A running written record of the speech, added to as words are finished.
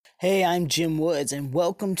Hey, I'm Jim Woods, and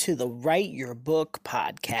welcome to the Write Your Book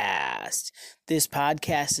podcast. This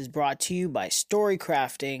podcast is brought to you by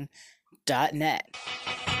StoryCrafting.net.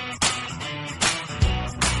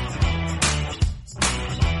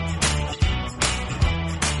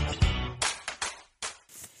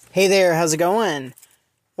 Hey there, how's it going?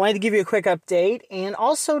 Wanted to give you a quick update and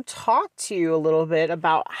also talk to you a little bit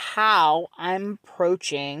about how I'm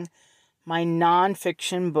approaching my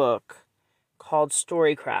nonfiction book called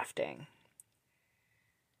Story Crafting.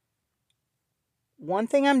 One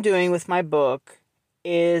thing I'm doing with my book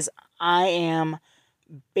is I am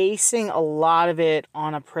basing a lot of it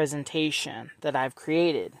on a presentation that I've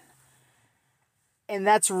created. And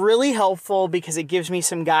that's really helpful because it gives me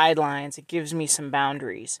some guidelines, it gives me some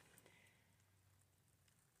boundaries.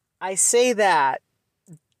 I say that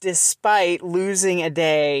despite losing a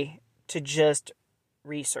day to just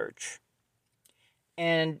research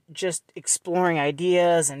and just exploring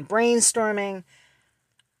ideas and brainstorming.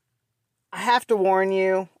 I have to warn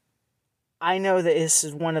you, I know that this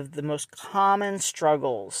is one of the most common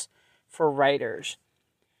struggles for writers.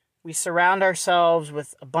 We surround ourselves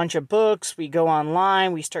with a bunch of books, we go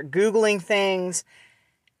online, we start Googling things,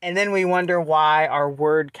 and then we wonder why our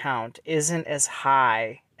word count isn't as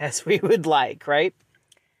high as we would like, right?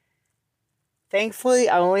 Thankfully,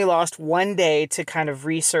 I only lost one day to kind of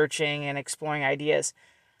researching and exploring ideas.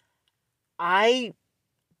 I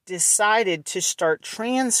decided to start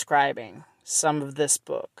transcribing some of this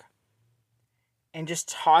book and just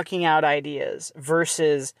talking out ideas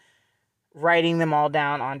versus writing them all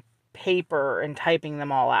down on paper and typing them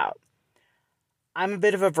all out. I'm a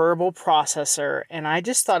bit of a verbal processor, and I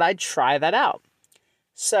just thought I'd try that out.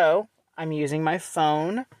 So, I'm using my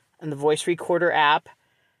phone and the voice recorder app.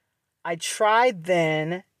 I tried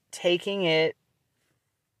then taking it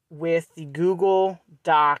with the Google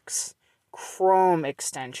Docs Chrome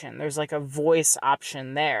extension. There's like a voice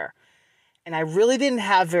option there. And I really didn't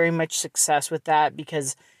have very much success with that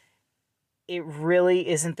because it really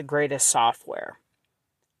isn't the greatest software.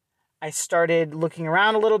 I started looking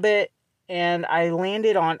around a little bit and I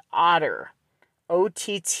landed on Otter,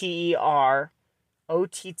 OTTER.ai.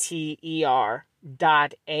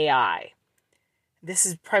 This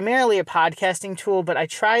is primarily a podcasting tool, but I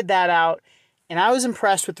tried that out and I was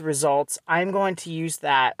impressed with the results. I'm going to use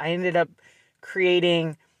that. I ended up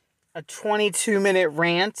creating a 22-minute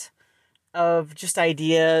rant of just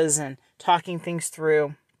ideas and talking things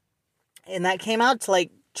through. And that came out to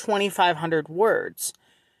like 2,500 words.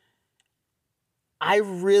 I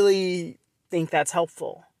really think that's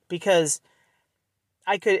helpful because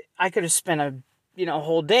I could have spent a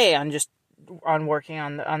whole day on working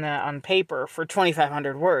on paper for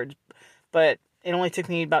 2,500 words, but it only took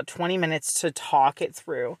me about 20 minutes to talk it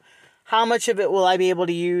through. How much of it will I be able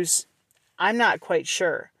to use? I'm not quite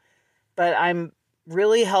sure, but I'm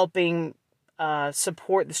really helping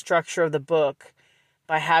support the structure of the book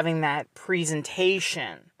by having that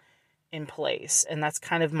presentation in place, and that's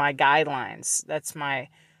kind of my guidelines. That's my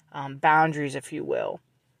boundaries, if you will,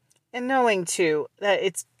 and knowing too that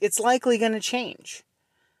it's likely going to change.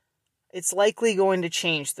 It's likely going to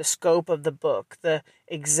change the scope of the book, the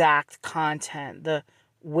exact content, the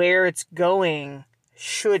where it's going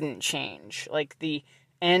shouldn't change. Like the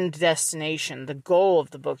end destination, the goal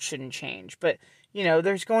of the book shouldn't change. But,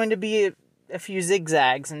 there's going to be a few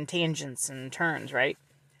zigzags and tangents and turns, right?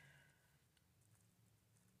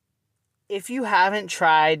 If you haven't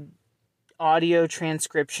tried audio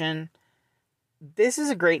transcription, this is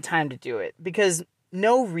a great time to do it because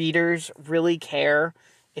no readers really care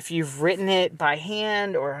if you've written it by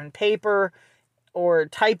hand or on paper or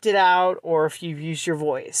typed it out or if you've used your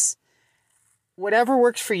voice. Whatever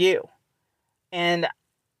works for you. And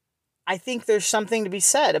I think there's something to be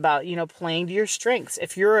said about, playing to your strengths.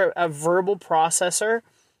 If you're a verbal processor,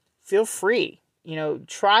 feel free.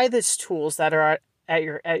 Try these tools that are at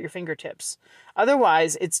your fingertips.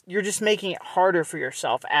 Otherwise, you're just making it harder for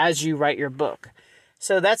yourself as you write your book.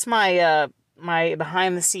 So that's my my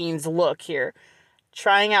behind the scenes look here.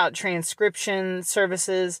 Trying out transcription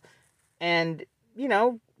services and,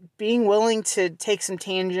 being willing to take some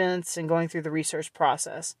tangents and going through the research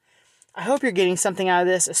process. I hope you're getting something out of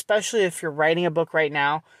this, especially if you're writing a book right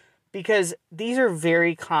now, because these are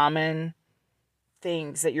very common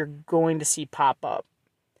things that you're going to see pop up.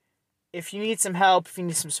 If you need some help, if you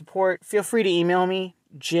need some support, feel free to email me,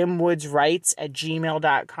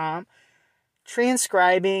 jimwoodswrites@gmail.com.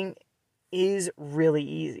 Transcribing is really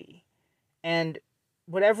easy. And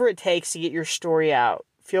whatever it takes to get your story out,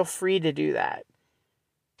 feel free to do that.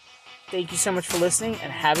 Thank you so much for listening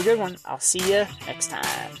and have a good one. I'll see you next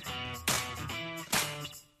time.